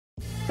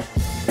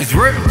It's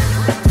real.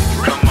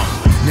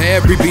 Now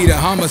every beat a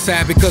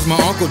homicide because my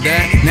uncle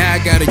died. Now I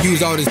gotta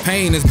use all this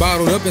pain that's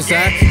bottled up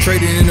inside.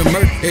 Trading in the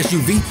Merc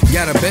SUV,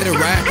 got a better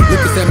ride.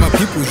 Looking at my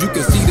pupils, you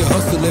can see the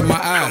hustle in my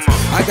eyes.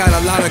 I got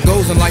a lot of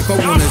goals in life, I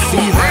wanna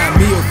see how a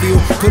meal feel.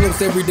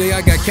 Pull-ups every day,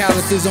 I got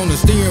calluses on the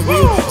steering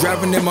wheel.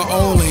 Driving in my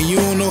own lane, you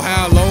don't know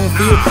how alone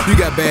feel. You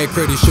got bad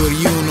credit, shorty,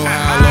 you don't know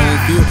how alone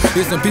feel.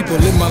 There's some people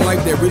in my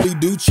life that really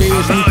do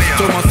cherish me.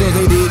 Told my sons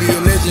they did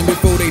a legend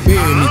before they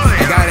bury me.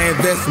 I gotta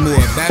invest more,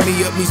 buy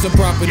me up me some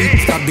property.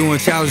 Stop doing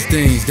childish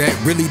things that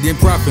really didn't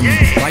profit me.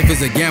 Life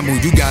is a gamble,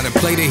 you gotta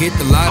play to hit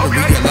the lottery.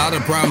 A lot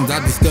of problems I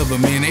discovered,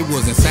 man, they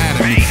was inside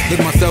of me. Look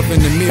myself in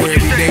the mirror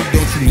every day,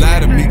 don't you lie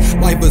to me.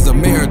 Life is a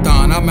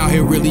marathon, I'm out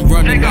here really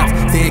running laps.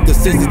 Staying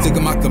consistent,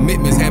 taking my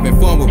commitments, having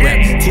fun with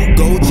rap. 2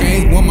 gold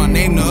chains, one my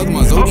name, the other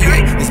my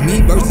zodiac. It's me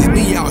versus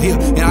me out here,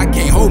 and I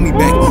can't hold me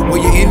back. Where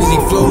your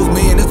energy flows,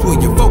 man, that's where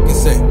your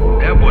focus at.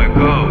 That boy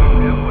go.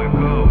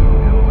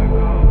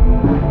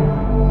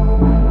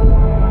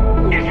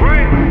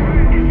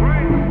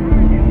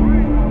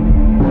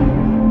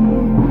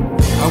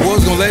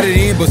 Let it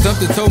in, but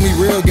something told me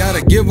real,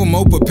 gotta give them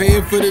more.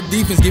 Prepared for the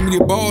defense, give me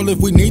the ball if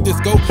we need to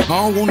scope. I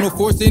don't want no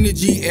forced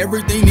energy,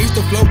 everything needs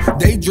to flow.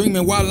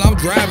 Daydreaming while I'm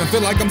driving, feel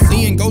like I'm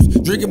seeing ghosts.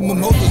 Drinking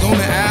mimosas on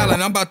the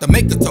island, I'm about to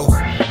make a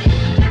toast.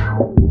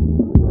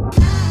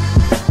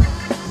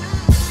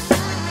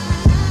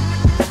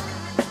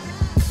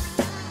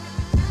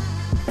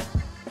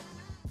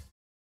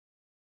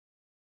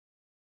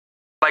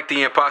 Like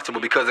the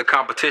impossible because the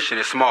competition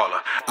is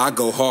smaller. I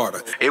go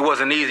harder. It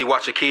wasn't easy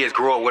watching kids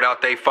grow up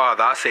without their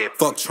father. I said,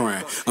 fuck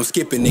trying. I'm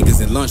skipping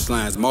niggas in lunch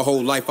lines. My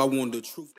whole life I wanted the truth.